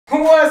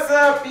What's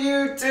up,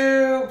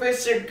 YouTube?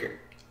 It's your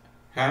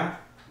Huh?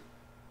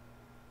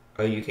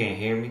 Oh, you can't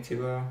hear me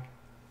too well?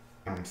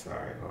 I'm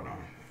sorry, hold on.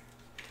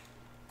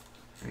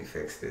 Let me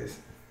fix this.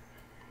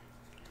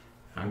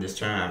 I'm just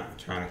trying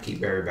to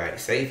keep everybody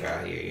safe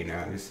out here, you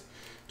know, just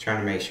trying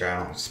to make sure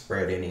I don't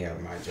spread any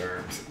of my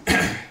germs.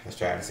 Let's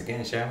try this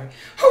again, shall we?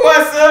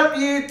 What's up,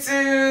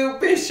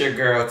 YouTube? It's your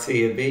girl,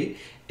 Tia B,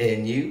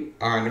 and you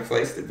are in the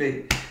place to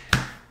be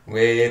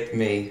with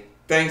me.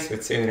 Thanks for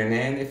tuning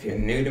in. If you're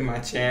new to my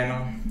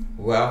channel,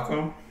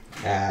 welcome.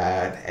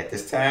 At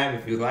this time,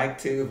 if you like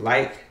to,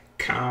 like,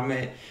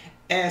 comment,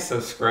 and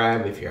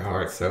subscribe if your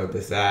heart so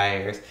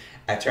desires.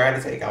 I try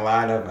to take a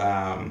lot of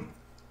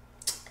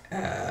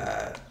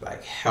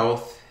like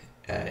health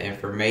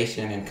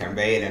information and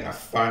convey it in a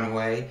fun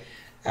way.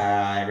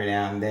 Every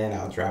now and then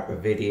I'll drop a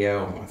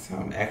video on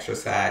some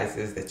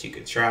exercises that you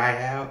could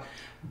try out.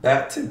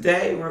 But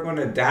today we're going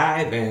to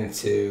dive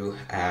into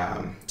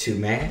to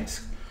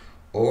mask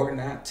or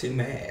not to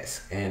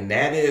mask, and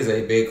that is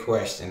a big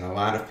question. A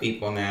lot of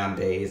people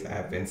nowadays,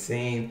 I've been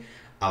seeing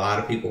a lot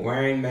of people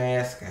wearing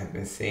masks. I've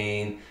been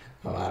seeing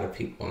a lot of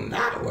people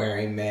not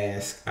wearing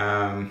masks.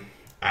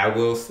 I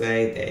will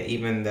say that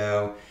even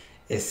though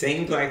it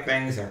seems like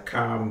things are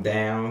calmed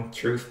down,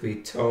 truth be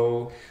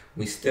told,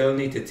 we still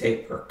need to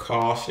take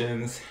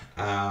precautions.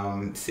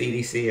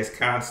 CDC is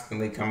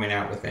constantly coming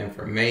out with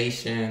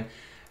information,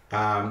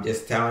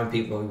 just telling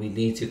people we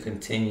need to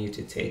continue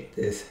to take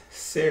this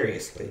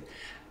seriously.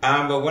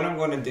 But what I'm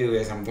going to do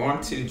is I'm going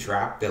to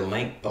drop the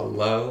link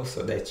below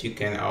so that you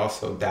can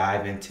also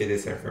dive into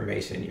this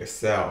information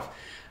yourself.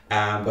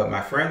 But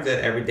my friends at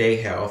Everyday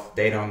Health,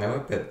 they don't know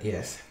it, but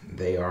yes,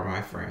 they are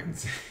my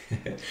friends.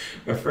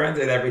 My friends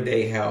at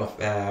Everyday Health,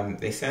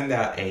 they send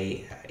out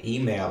a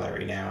email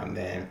every now and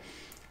then,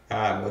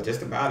 well,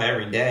 just about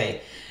every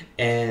day,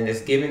 and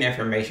it's giving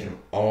information of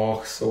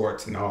all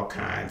sorts and all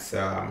kinds. So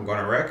I'm going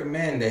to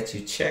recommend that you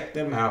check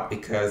them out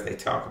because they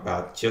talk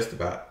about just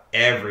about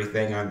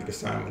everything under the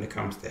sun when it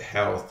comes to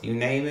health. You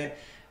name it,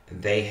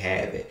 they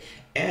have it.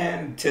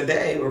 And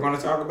today we're going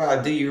to talk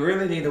about, do you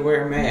really need to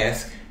wear a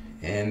mask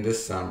in the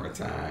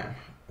summertime?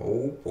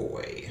 Oh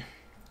boy.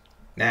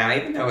 Now,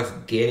 even though it's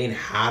getting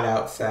hot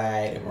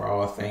outside and we're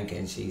all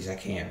thinking, geez, I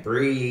can't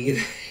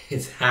breathe,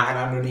 it's hot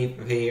underneath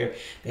of here,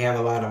 they have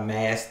a lot of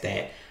masks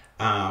that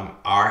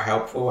are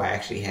helpful. I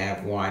actually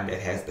have one that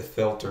has the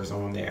filters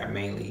on there. I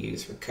mainly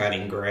use for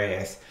cutting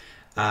grass.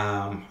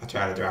 I'll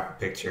try to drop a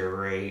picture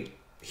right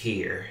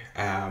here.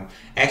 I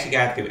actually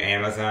got it through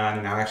Amazon,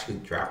 and I'll actually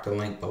drop the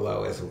link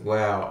below as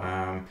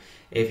well.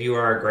 If you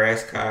are a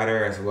grass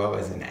cutter as well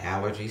as an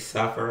allergy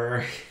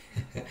sufferer,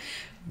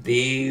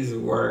 these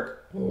work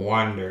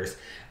wonders.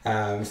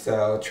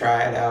 So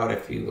try it out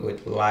if you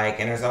would like.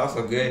 And it's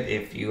also good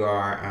if you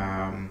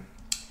are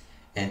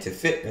into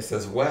fitness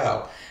as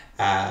well.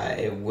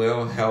 It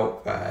will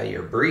help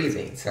your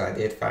breathing. So I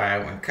did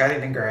find when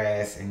cutting the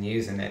grass and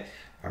using it,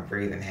 my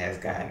breathing has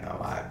gotten a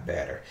lot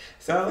better.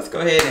 So let's go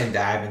ahead and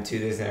dive into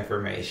this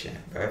information.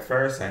 But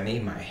first, I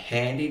need my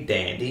handy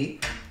dandy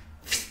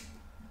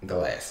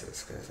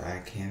glasses because I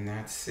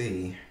cannot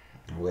see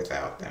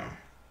without them.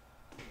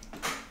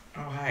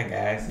 Oh, hi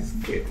guys, it's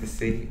good to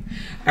see you.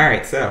 All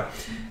right, so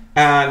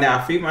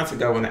now a few months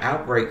ago when the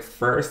outbreak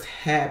first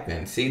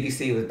happened,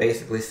 CDC was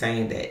basically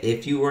saying that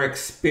if you were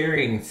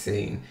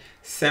experiencing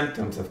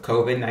symptoms of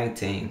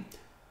COVID-19,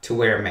 to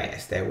wear a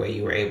mask. That way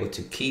you were able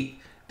to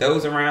keep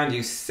those around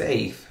you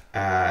safe.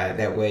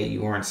 That way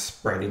you weren't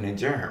spreading the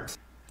germs.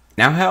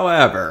 Now,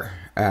 however,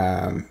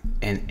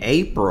 in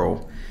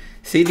April,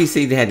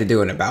 CDC had to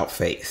do an about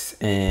face,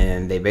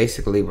 and they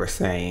basically were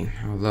saying,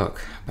 oh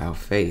look, about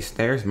face,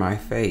 there's my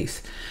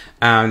face.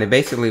 They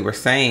basically were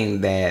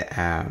saying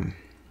that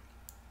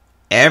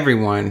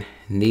everyone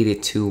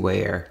needed to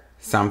wear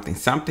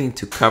something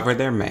to cover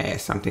their mask,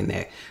 something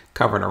that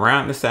covered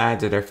around the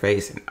sides of their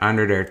face and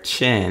under their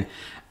chin,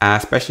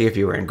 especially if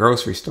you were in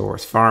grocery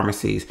stores,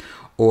 pharmacies,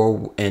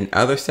 or in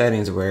other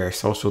settings where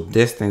social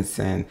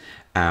distancing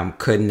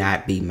could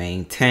not be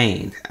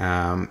maintained,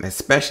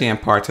 especially in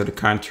parts of the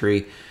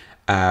country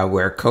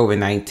where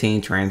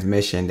COVID-19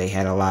 transmission, they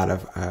had a lot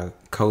of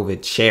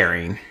COVID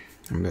sharing.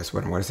 That's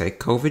what I want to say,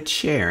 COVID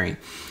sharing.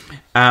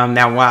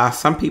 Now, while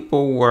some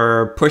people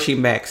were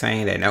pushing back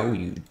saying that, no,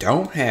 you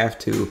don't have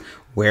to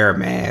wear a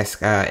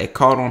mask, it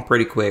caught on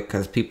pretty quick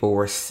because people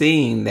were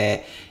seeing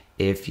that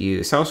if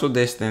you social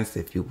distance,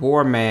 if you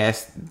wore a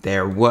mask,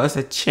 there was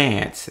a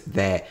chance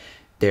that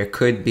there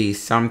could be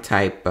some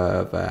type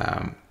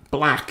of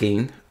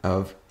blocking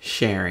of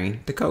sharing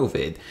the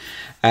COVID.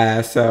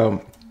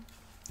 So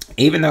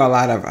even though a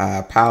lot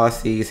of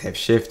policies have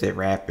shifted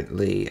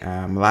rapidly,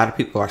 a lot of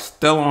people are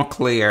still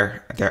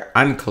unclear.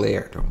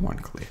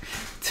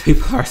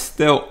 People are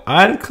still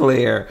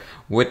unclear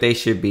what they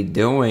should be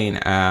doing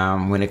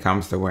when it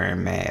comes to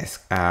wearing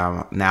masks.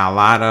 Now, a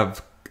lot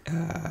of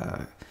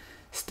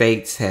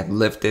states have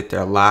lifted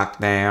their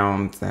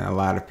lockdowns, and a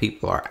lot of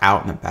people are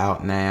out and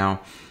about now.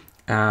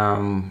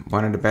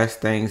 One of the best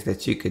things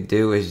that you could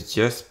do is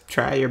just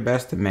try your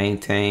best to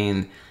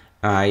maintain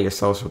your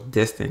social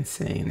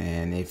distancing.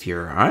 And if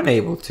you're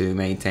unable to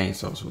maintain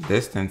social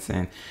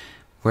distancing,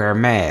 wear a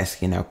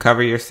mask. You know,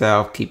 cover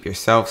yourself, keep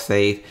yourself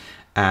safe.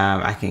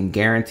 I can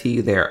guarantee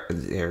you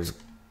there's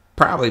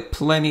probably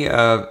plenty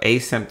of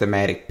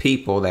asymptomatic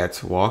people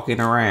that's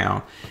walking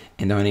around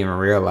and don't even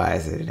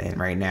realize it. And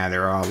right now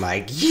they're all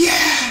like,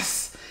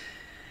 yes!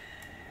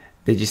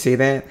 Did you see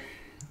that?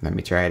 Let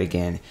me try it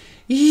again.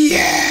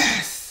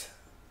 Yes!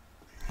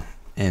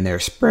 And they're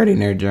spreading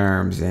their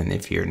germs. And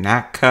if you're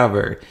not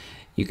covered,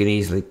 you can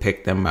easily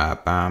pick them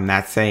up. I'm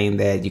not saying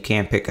that you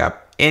can't pick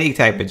up any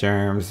type of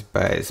germs,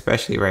 but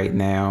especially right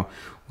now,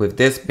 with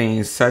this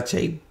being such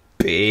a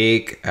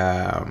big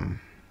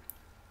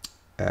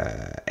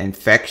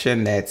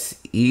infection that's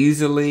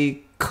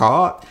easily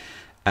caught,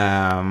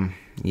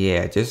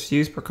 yeah, just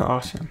use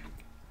precaution.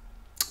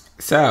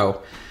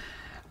 So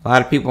a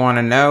lot of people want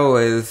to know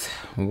is,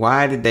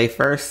 why did they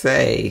first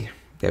say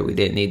that we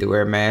didn't need to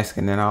wear a mask,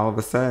 and then all of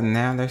a sudden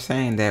now they're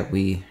saying that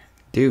we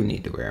do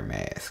need to wear a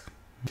mask?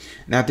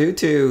 Now, due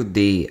to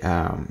the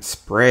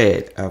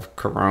spread of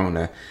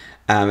corona,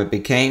 it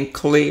became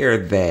clear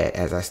that,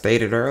 as I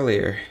stated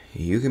earlier,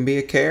 you can be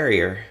a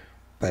carrier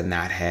but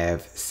not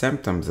have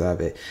symptoms of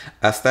it.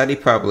 A study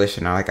published,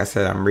 and like I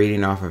said, I'm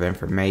reading off of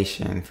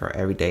information for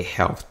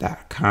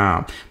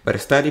everydayhealth.com, but a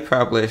study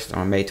published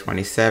on May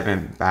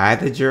 27 by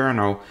the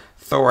journal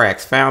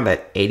Thorax found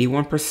that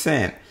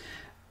 81%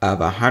 of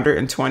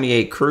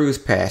 128 cruise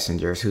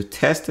passengers who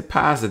tested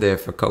positive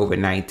for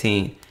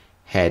COVID-19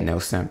 had no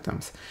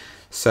symptoms.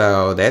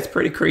 So that's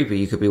pretty creepy.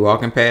 You could be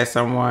walking past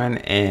someone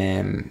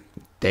and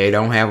they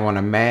don't have on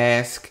a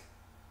mask,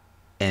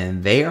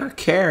 and they are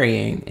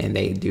carrying and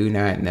they do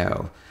not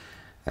know.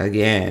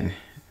 Again,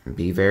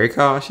 be very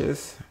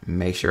cautious.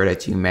 Make sure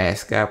that you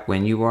mask up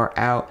when you are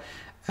out.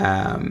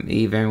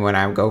 Even when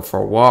I go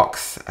for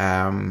walks,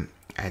 I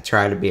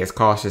try to be as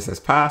cautious as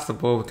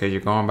possible, because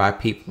you're going by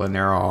people and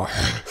they're all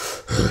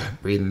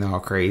breathing all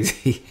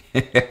crazy.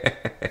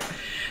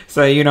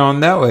 So you don't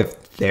know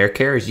if they're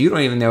carriers. You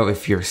don't even know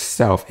if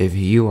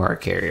you are a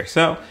carrier.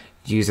 So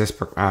use as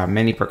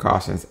many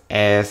precautions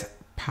as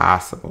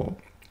possible.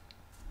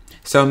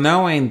 So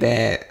knowing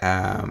that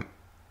an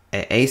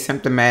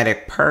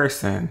asymptomatic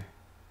person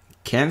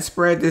can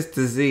spread this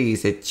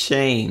disease, it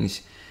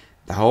changed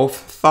the whole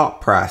thought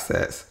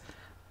process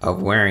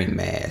of wearing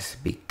masks,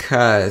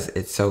 because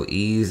it's so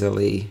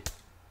easily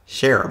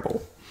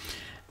shareable.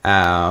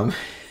 And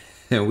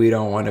we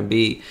don't want to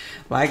be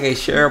like a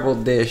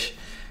shareable dish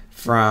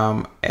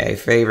from a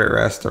favorite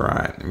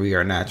restaurant. We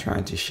are not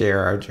trying to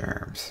share our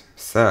germs.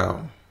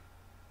 So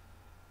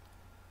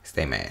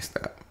stay masked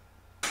up.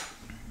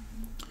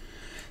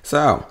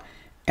 So,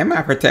 am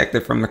I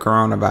protected from the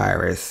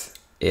coronavirus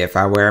if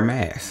I wear a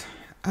mask?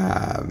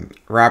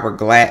 Robert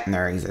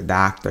Glattner, he's a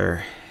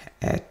doctor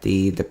at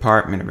the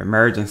Department of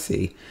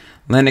Emergency,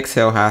 Lenox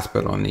Hill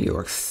Hospital in New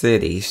York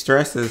City,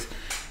 stresses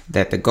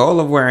that the goal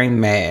of wearing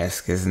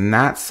masks is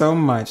not so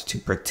much to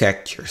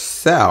protect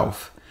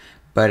yourself,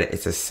 but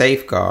it's a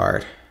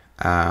safeguard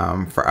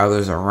for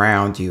others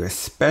around you,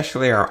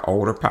 especially our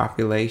older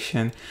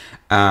population,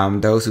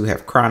 those who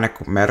have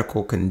chronic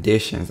medical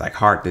conditions like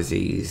heart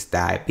disease,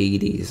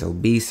 diabetes,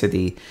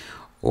 obesity,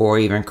 or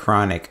even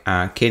chronic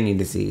kidney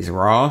disease.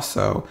 We're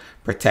also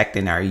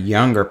protecting our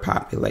younger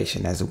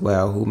population as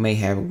well, who may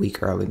have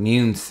weaker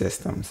immune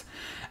systems.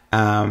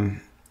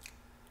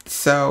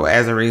 So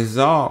as a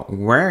result,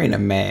 wearing a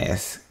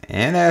mask,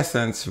 in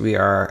essence, we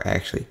are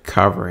actually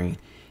covering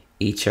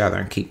each other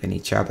and keeping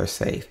each other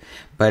safe.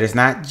 But it's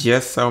not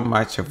just so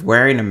much of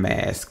wearing a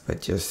mask,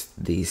 but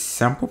just the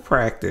simple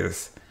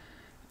practice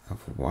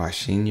of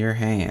washing your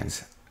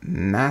hands.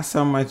 Not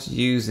so much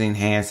using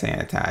hand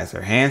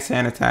sanitizer. Hand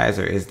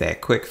sanitizer is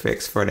that quick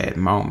fix for that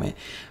moment.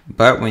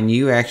 But when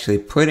you actually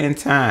put in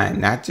time,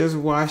 not just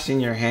washing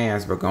your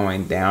hands, but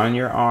going down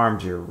your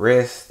arms, your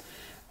wrists,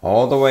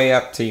 all the way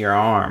up to your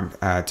arm,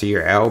 to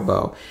your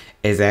elbow,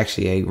 is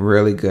actually a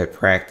really good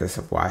practice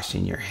of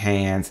washing your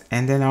hands.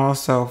 And then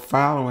also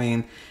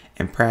following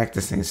and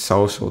practicing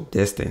social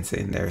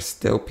distancing. There's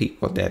still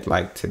people that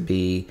like to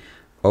be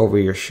over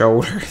your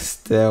shoulder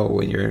still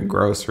when you're in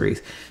grocery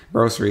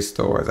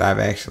stores. I've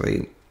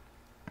actually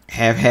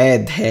have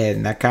had that,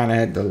 and I kind of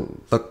had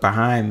to look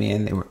behind me,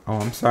 and they were, oh,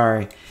 I'm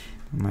sorry.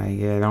 I'm like,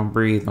 yeah, don't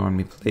breathe on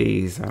me,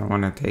 please. I don't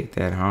want to take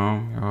that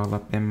home. You're all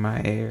up in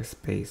my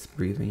airspace,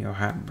 breathing your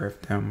hot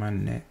breath down my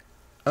neck.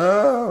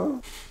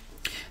 Oh.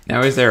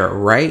 Now, is there a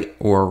right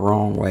or a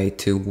wrong way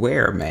to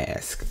wear a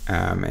mask?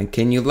 And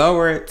can you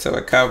lower it so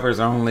it covers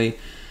only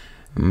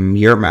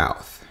your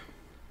mouth?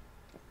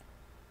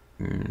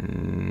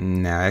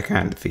 No, that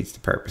kind of defeats the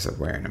purpose of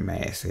wearing a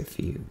mask if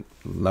you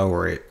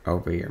lower it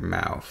over your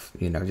mouth,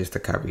 just to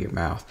cover your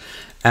mouth.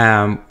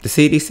 The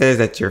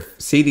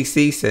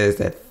CDC says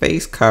that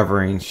face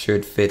coverings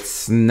should fit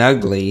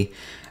snugly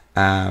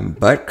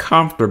but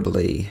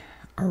comfortably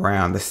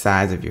around the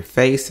sides of your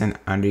face and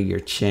under your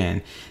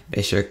chin.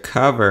 They should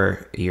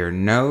cover your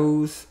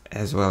nose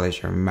as well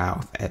as your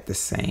mouth at the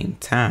same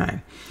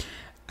time.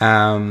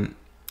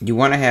 You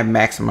want to have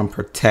maximum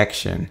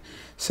protection.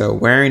 So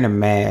wearing a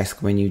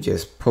mask when you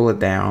just pull it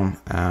down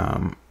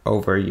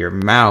over your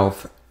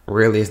mouth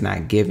really is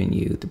not giving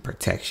you the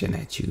protection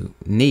that you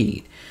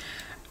need.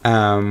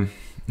 The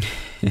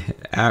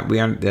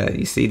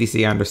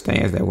CDC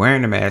understands that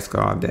wearing a mask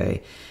all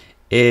day,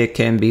 it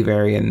can be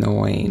very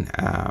annoying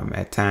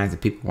at times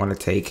that people want to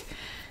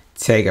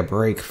take a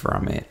break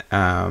from it.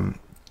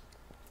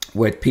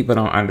 What people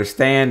don't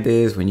understand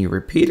is when you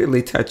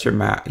repeatedly touch your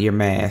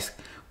mask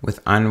with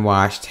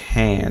unwashed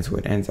hands,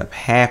 what ends up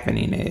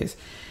happening is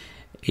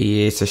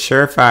it's a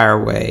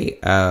surefire way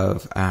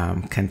of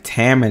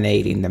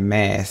contaminating the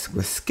mask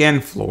with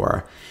skin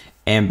flora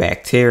and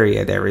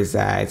bacteria that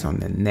resides on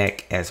the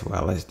neck as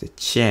well as the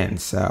chin.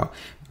 So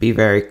be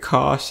very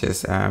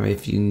cautious.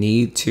 If you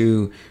need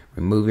to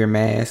remove your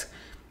mask,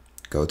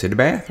 go to the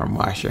bathroom,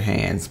 wash your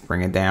hands,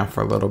 bring it down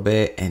for a little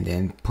bit, and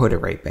then put it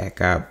right back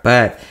up.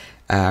 But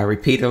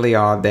repeatedly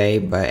all day.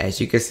 But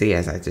as you can see,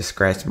 as I just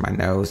scratched my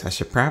nose, I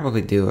should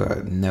probably do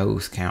a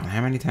nose count.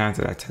 How many times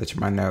did I touch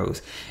my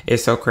nose?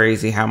 It's so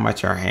crazy how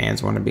much our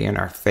hands want to be in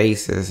our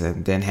faces,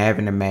 and then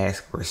having the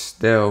mask, we're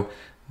still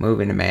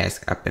moving the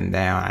mask up and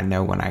down. I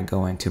know when I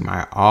go into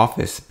my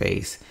office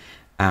space,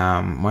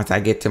 once I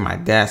get to my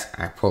desk,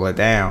 I pull it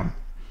down.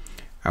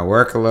 I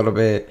work a little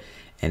bit,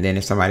 and then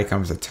if somebody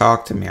comes to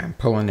talk to me, I'm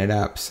pulling it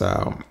up.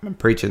 So I'm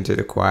preaching to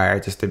the choir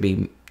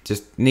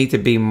just need to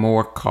be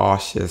more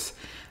cautious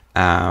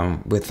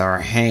with our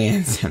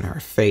hands and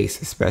our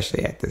face,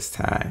 especially at this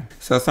time.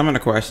 So some of the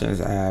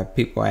questions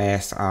people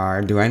ask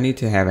are, do I need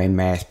to have a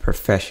mask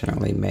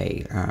professionally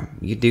made?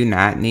 You do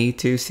not need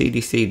to.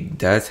 CDC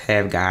does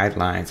have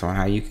guidelines on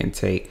how you can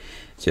take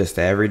just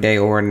everyday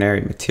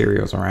ordinary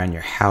materials around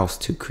your house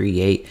to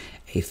create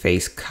a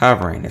face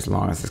covering, as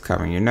long as it's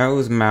covering your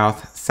nose,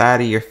 mouth, side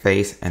of your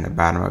face, and the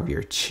bottom of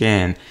your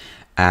chin.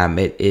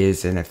 It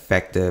is an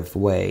effective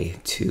way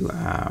to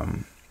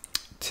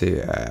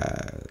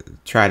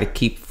try to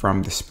keep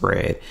from the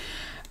spread.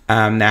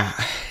 Now,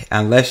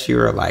 unless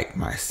you're like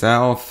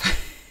myself,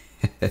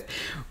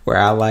 where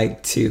I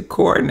like to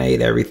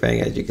coordinate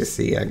everything, as you can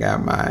see, I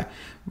got my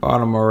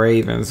Baltimore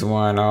Ravens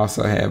one, I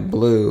also have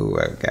blue,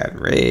 I got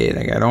red,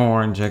 I got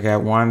orange, I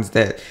got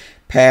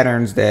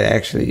patterns that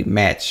actually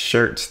match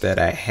shirts that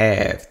I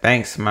have.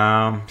 Thanks,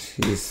 Mom.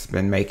 She's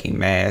been making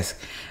masks,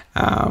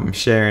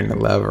 sharing the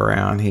love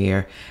around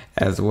here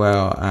as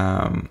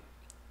well.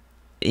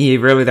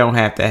 You really don't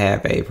have to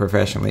have a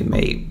professionally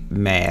made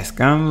mask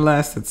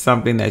unless it's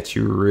something that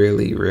you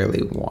really,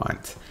 really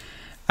want.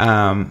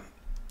 The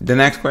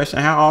next question,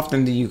 how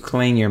often do you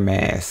clean your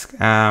mask?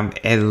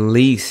 At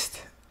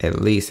least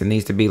it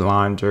needs to be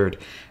laundered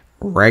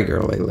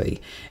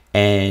regularly.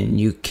 And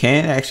you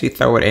can actually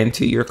throw it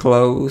into your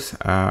clothes,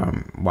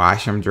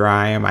 wash them,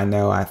 dry them. I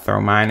know I throw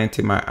mine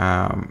into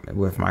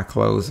with my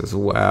clothes as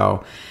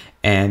well.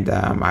 And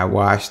I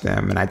wash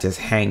them and I just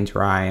hang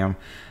dry them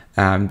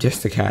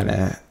just to kind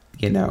of,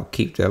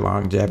 keep the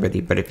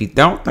longevity. But if you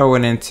don't throw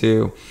it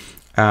into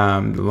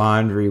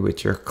laundry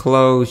with your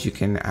clothes, you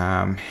can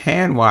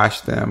hand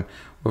wash them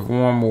with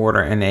warm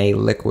water and a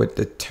liquid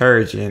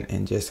detergent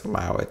and just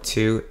allow it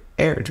to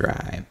air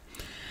dry.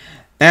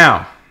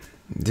 Now,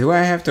 do I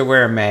have to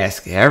wear a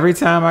mask every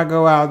time I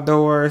go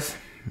outdoors?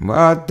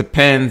 Well, it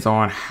depends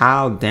on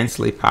how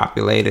densely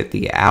populated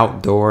the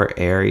outdoor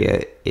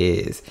area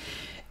is.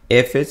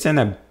 If it's in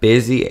a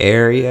busy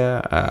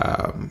area,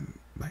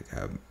 like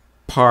a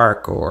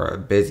park or a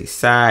busy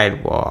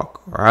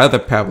sidewalk or other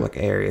public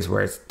areas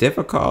where it's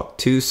difficult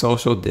to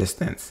social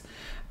distance,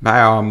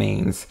 by all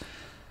means,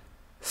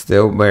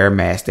 still wear a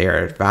mask. They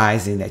are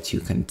advising that you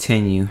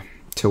continue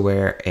to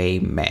wear a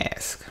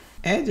mask.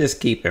 And just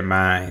keep in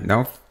mind,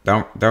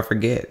 don't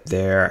forget,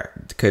 there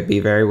could be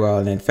very well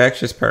an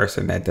infectious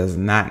person that does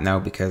not know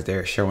because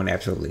they're showing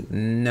absolutely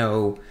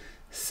no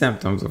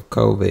symptoms of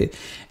COVID.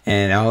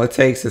 And all it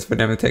takes is for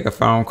them to take a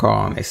phone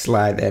call and they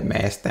slide that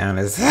mask down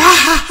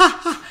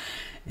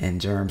and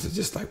germs are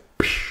just like,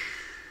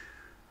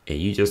 and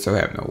you just so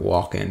happen to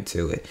walk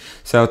into it.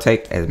 So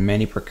take as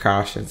many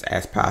precautions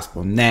as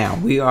possible. Now,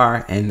 we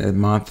are in the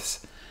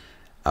months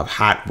of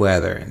hot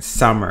weather and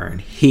summer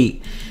and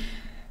heat.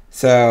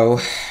 So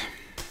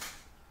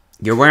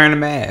you're wearing a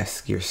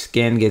mask, your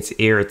skin gets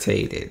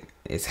irritated,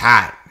 it's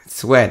hot, it's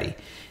sweaty.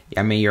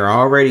 I mean, you're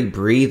already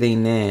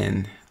breathing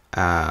in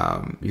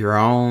your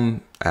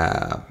own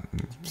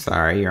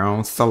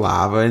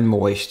saliva and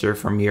moisture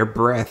from your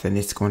breath, and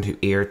it's going to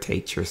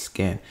irritate your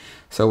skin.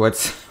 So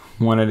what's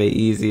one of the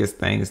easiest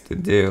things to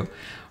do?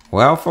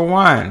 Well, for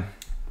one,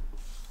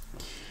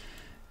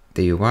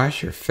 do you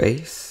wash your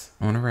face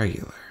on a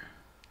regular?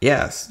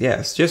 Yes,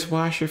 just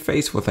wash your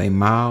face with a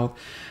mild,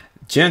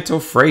 gentle,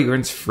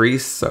 fragrance-free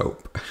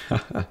soap.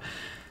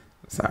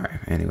 Sorry.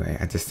 Anyway,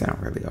 I just sound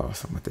really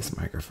awesome with this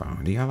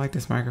microphone. Do y'all like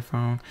this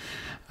microphone?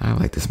 I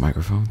like this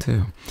microphone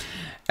too.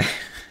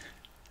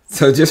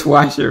 So just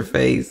wash your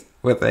face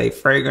with a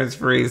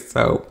fragrance-free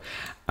soap,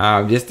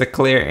 just to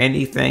clear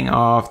anything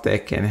off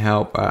that can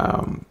help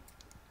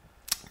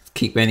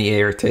keep any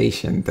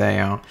irritation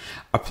down.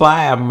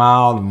 Apply a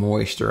mild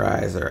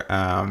moisturizer.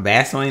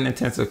 Vaseline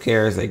Intensive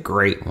Care is a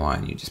great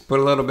one. You just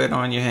put a little bit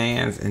on your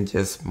hands and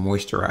just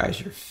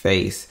moisturize your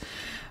face.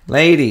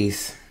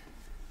 Ladies,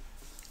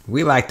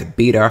 we like to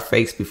beat our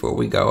face before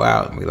we go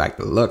out, and we like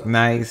to look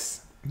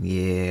nice.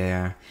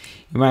 Yeah,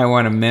 you might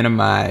want to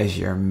minimize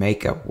your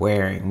makeup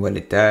wearing. What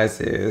it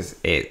does is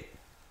it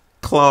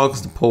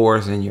clogs the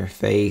pores in your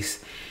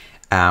face,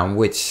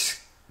 which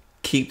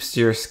keeps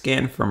your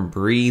skin from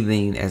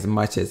breathing as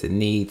much as it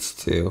needs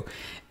to.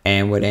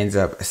 And what ends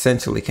up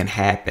essentially can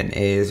happen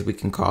is we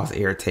can cause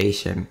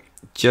irritation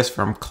just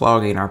from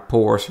clogging our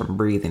pores from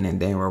breathing, and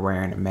then we're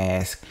wearing a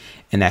mask,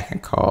 and that can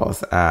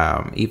cause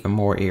even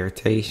more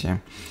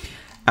irritation.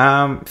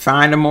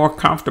 Find a more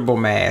comfortable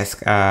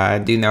mask. I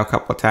do know a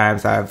couple of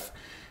times I've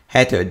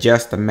had to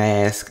adjust the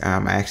mask. I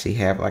actually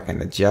have like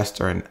an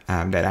adjuster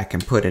that I can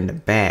put in the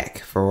back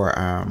for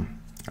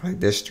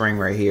like this string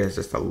right here is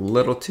just a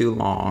little too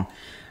long,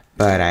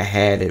 but I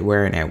had it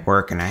wearing at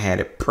work and I had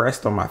it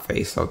pressed on my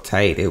face so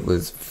tight. It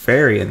was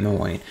very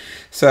annoying.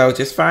 So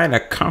just find a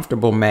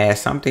comfortable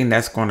mask, something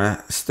that's going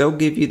to still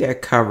give you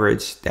that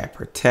coverage, that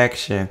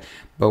protection,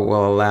 but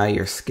will allow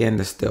your skin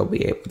to still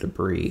be able to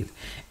breathe.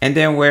 And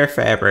then wear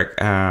fabric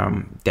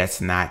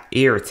that's not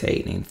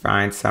irritating.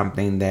 Find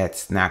something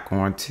that's not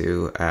going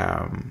to,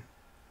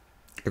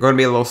 they're going to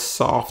be a little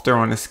softer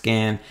on the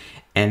skin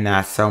and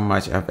not so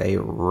much of a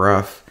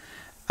rough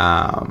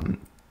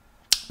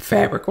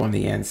fabric on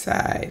the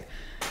inside.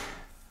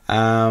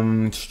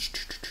 And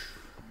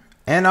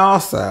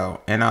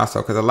also,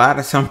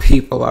 because some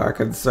people are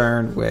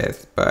concerned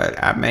with, but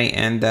I may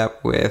end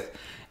up with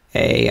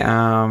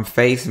a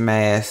face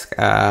mask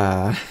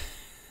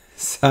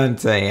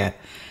suntan.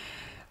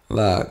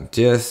 Look,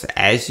 just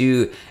as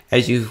you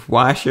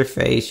wash your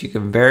face, you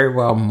can very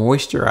well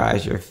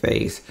moisturize your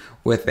face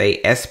with a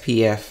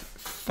SPF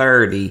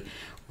 30,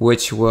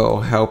 which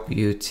will help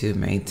you to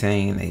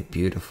maintain a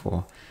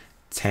beautiful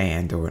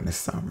tan during the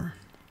summer.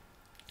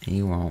 And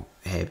you won't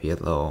have your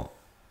little,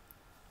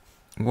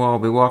 well,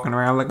 be walking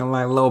around looking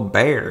like little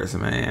bears,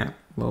 man.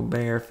 Little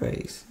bear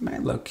face.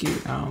 Might look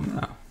cute, I don't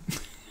know.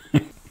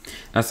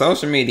 Now,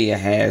 social media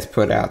has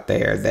put out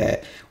there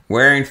that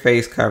wearing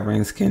face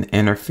coverings can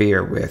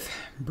interfere with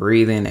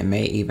breathing and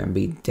may even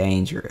be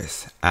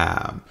dangerous.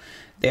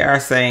 They are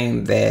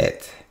saying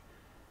that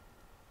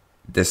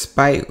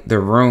despite the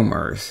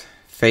rumors,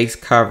 face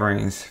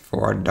coverings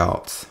for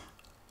adults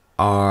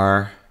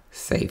are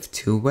safe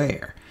to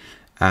wear.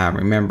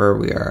 Remember,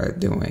 we are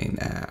doing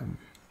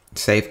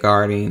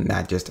safeguarding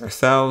not just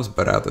ourselves,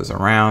 but others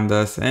around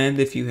us. And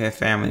if you have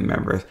family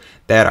members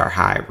that are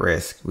high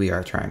risk, we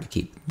are trying to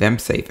keep them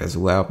safe as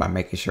well by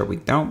making sure we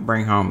don't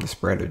bring home the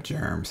spread of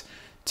germs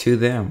to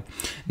them.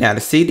 Now,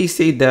 the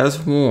CDC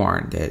does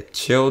warn that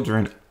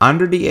children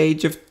under the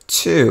age of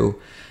 2,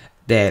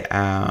 that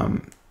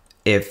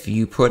if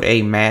you put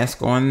a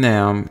mask on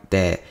them,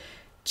 that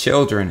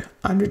children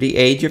under the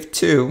age of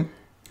 2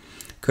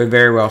 could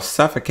very well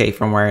suffocate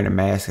from wearing a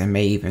mask and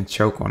may even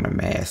choke on the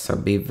mask. So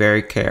be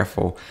very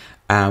careful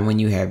when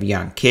you have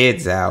young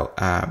kids out.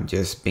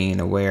 Just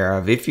being aware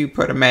of, if you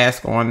put a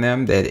mask on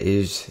them, that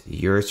is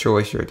your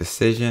choice, your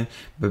decision,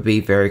 but be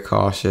very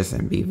cautious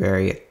and be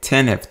very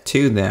attentive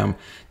to them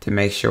to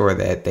make sure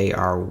that they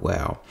are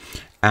well.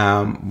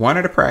 One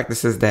of the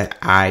practices that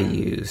I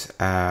use,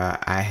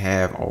 I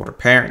have older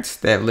parents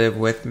that live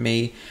with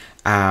me.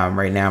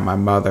 Right now, my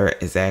mother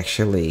is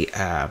actually,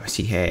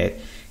 she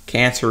had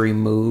cancer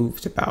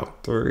removed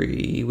about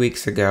 3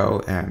 weeks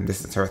ago.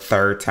 This is her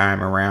 3rd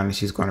time around, and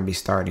she's going to be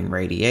starting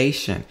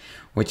radiation,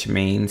 which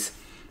means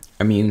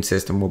immune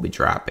system will be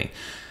dropping.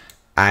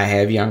 I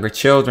have younger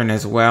children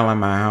as well in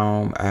my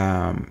home.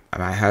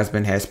 My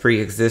husband has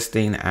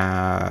pre-existing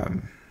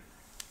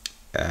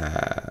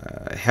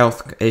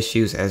health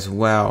issues as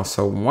well.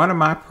 So one of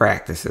my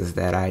practices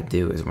that I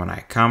do is when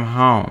I come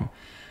home,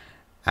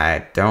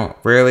 I don't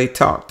really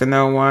talk to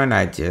no one.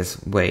 I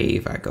just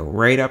wave. I go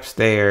right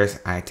upstairs.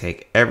 I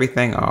take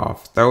everything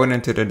off, throw it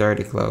into the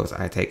dirty clothes.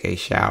 I take a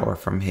shower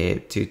from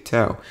head to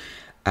toe.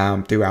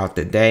 Throughout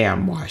the day,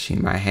 I'm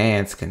washing my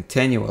hands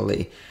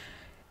continually.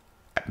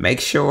 Make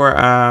sure,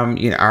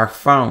 our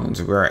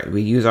phones,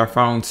 we use our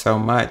phones so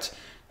much.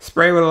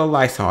 Spray with a little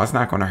Lysol. It's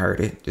not going to hurt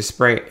it. Just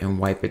spray it and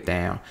wipe it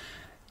down.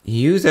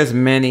 Use as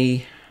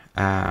many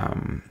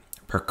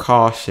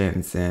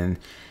precautions and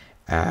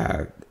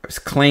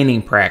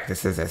cleaning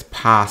practices as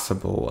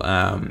possible.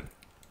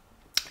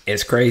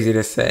 It's crazy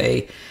to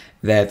say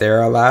that there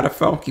are a lot of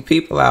funky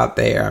people out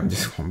there. I'm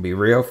just going to be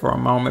real for a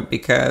moment,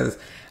 because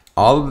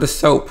all of the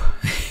soap,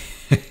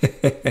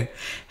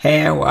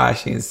 hand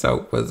washing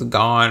soap, was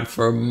gone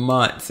for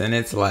months. And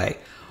it's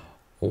like,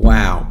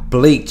 wow,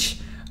 bleach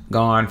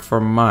gone for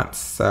months.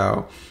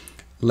 So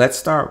let's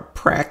start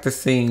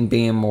practicing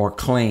being more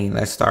clean.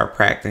 Let's start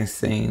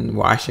practicing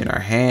washing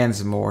our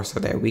hands more, so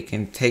that we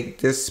can take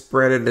this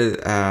spread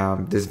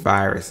of this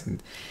virus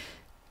and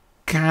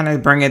kind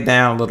of bring it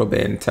down a little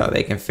bit until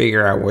they can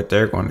figure out what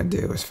they're going to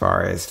do as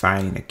far as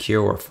finding a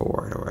cure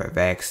for it or a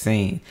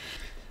vaccine.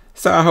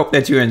 So I hope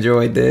that you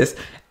enjoyed this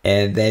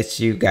and that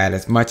you got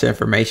as much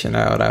information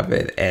out of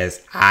it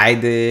as I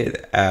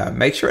did.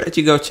 Make sure that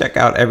you go check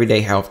out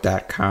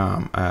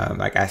everydayhealth.com.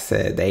 Like I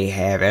said, they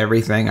have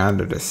everything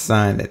under the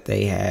sun. That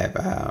they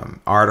have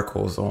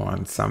articles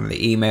on. Some of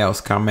the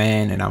emails come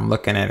in and I'm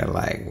looking at it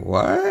like,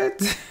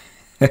 what?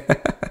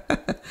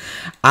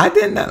 I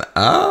didn't know.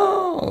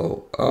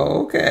 Oh,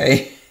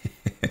 okay.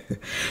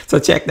 So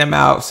check them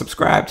out.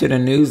 Subscribe to the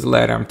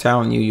newsletter. I'm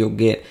telling you, you'll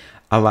get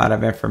a lot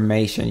of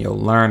information. You'll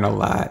learn a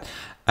lot.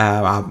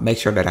 I'll make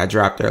sure that I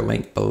drop their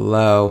link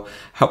below.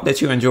 Hope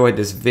that you enjoyed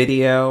this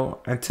video.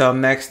 Until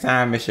next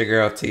time, it's your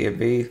girl Tia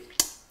B.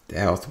 The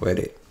health with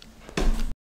it.